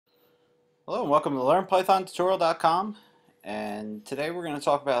Hello and welcome to LearnPythonTutorial.com, and today we're going to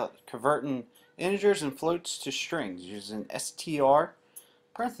talk about converting integers and floats to strings using str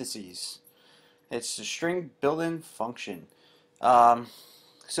parentheses. It's a string built-in function. So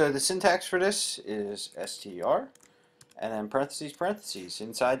the syntax for this is str and then parentheses parentheses.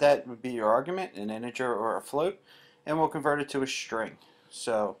 Inside that would be your argument, an integer or a float, and we'll convert it to a string.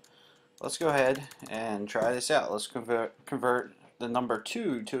 So let's go ahead and try this out. Let's convert the number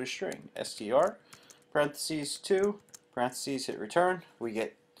 2 to a string. str parentheses 2 parentheses, hit return. We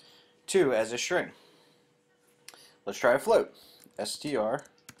get 2 as a string. Let's try a float. str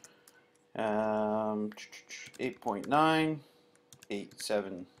 8.9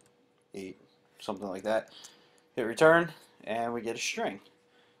 878, something like that. Hit return and we get a string.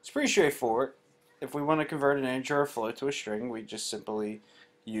 It's pretty straightforward. If we want to convert an integer or float to a string, we just simply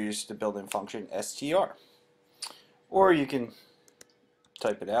use the built-in function str. Or you can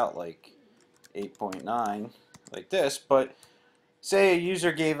type it out like 8.9 like this, but say a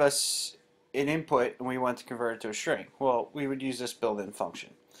user gave us an input and we want to convert it to a string. Well, we would use this built-in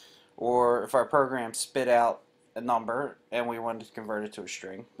function. Or if our program spit out a number and we wanted to convert it to a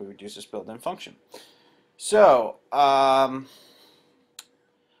string, we would use this built-in function. So, how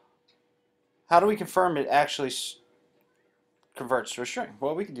do we confirm it actually converts to a string?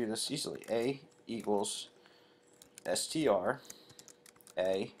 Well, we can do this easily. A equals str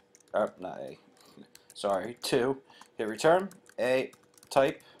not a, sorry, 2, hit return, a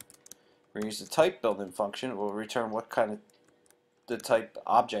type. We're going to use the type built-in function. We'll return what kind of the type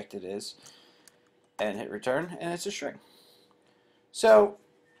object it is, and hit return, and it's a string. So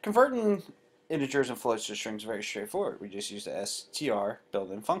converting integers and floats to strings is very straightforward. We just use the str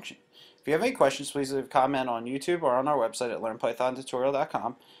built-in function. If you have any questions, please leave a comment on YouTube or on our website at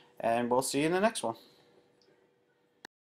LearnPythonTutorial.com, and we'll see you in the next one.